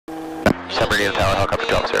San Bernardino Tower, helicopter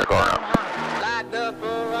drops here, go around.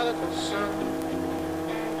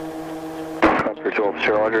 Helicopter 12,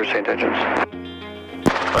 Sierra Roger, same intentions.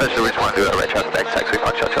 Alright, so we just want to do a right traffic back, Taxiway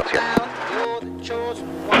Foxtrot, drops here.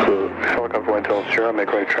 So, helicopter 112 Sierra,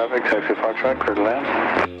 make right traffic, Taxiway Foxtrot, clear to land.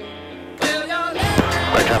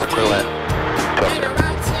 Right traffic, clear to land. Drops here.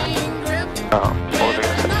 What was I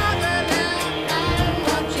going to say?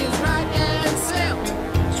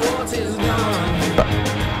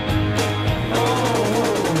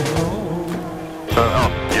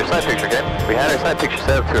 Your side picture, okay? We had our side picture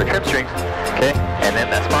set up to our trim strings, okay? And then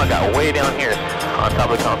that spot got way down here on top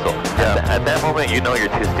of the console. Yeah. At that moment, you know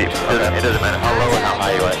you're too steep. It doesn't matter how low or how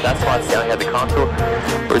high you are. That spot's down here at the console,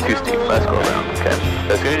 we're too steep. Let's go around, okay?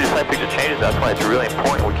 As soon as your side picture changes, that's why it's really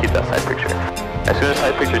important we keep that side picture. As soon as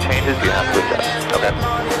side picture changes, you have to adjust, okay?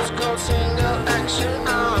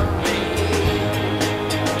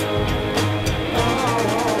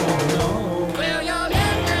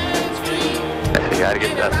 You gotta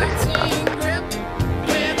get to that 16 knots.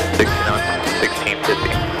 16 knots,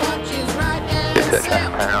 1650. Get to that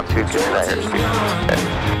traffic pattern on 2, get to that airspeed. Okay.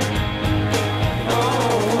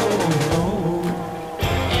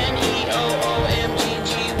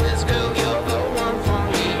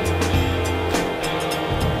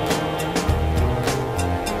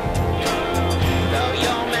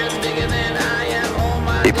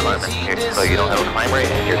 Keep climbing, so you don't have a climb rate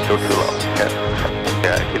and you're still too low. Okay. You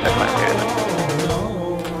gotta keep that climb rate.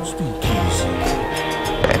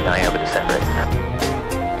 And now you have a descent rate.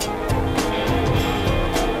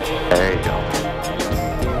 There you go.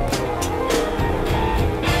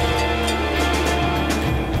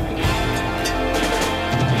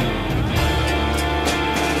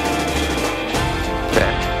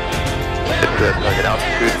 Okay. It's the target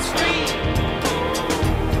altitude.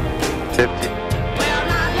 50.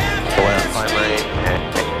 Away on climb rate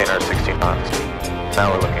and our 16 knots. Now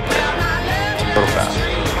we're looking good. A little fast.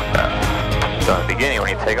 So in the beginning, when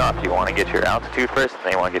you take off, you want to get your altitude first, and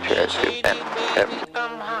then you want to get your airspeed. And, okay.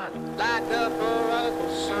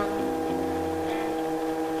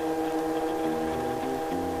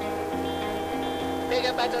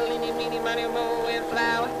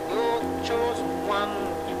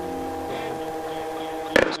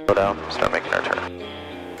 Okay, slow down, start making our turn.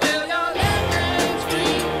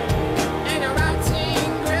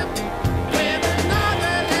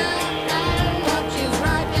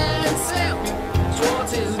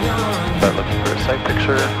 Start looking for a sight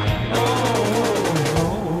picture.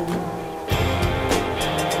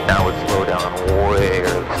 Now would slow down way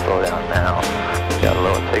early. Slow down now. You gotta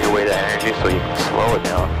low and take away that energy so you can slow it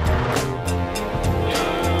down.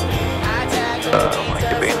 When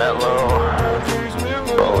you're being that low,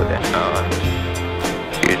 slow it down.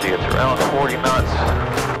 Usually it's around 40 knots.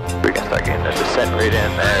 We can start getting the descent rate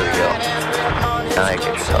in. There we go. Now you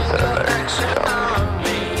get yourself set up better. So,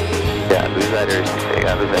 yeah, lose that airspeed. You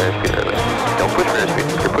gotta lose that airspeed early. Don't push for airspeed.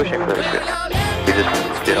 You're pushing for airspeed. You just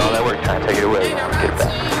did all that work trying to take it away. Get it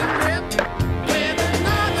back.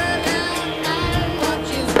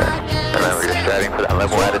 Okay. Remember, you're striving for that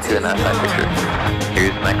level attitude in that side picture.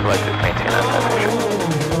 You're using that collective to maintain that side picture.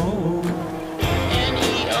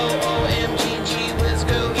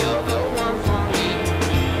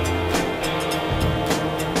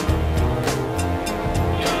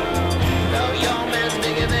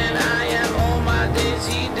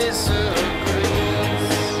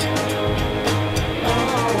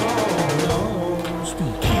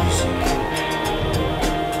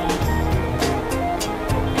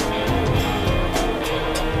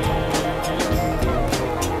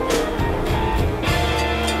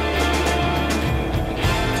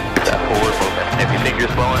 You're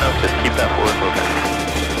slow enough, just keep that forward movement.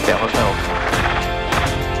 Down the pedals.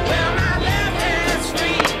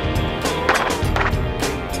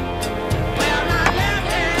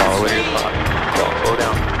 All the way to your spot. Don't slow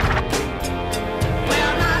down.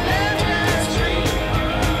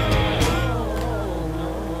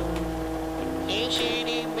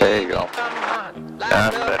 There you go.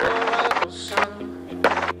 That's better.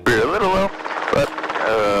 We were a little low, but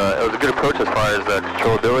it was a good approach as far as the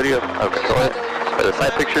controllability of controlling it. For the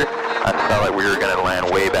side picture, I felt like we were going to land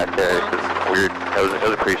way back there because it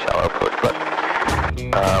was a pretty shallow approach, but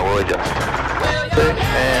we'll adjust. Okay,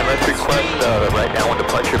 and let's request the right downwind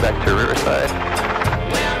departure back to Riverside.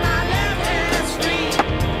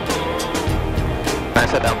 Can I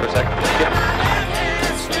sit down for a second? Yeah.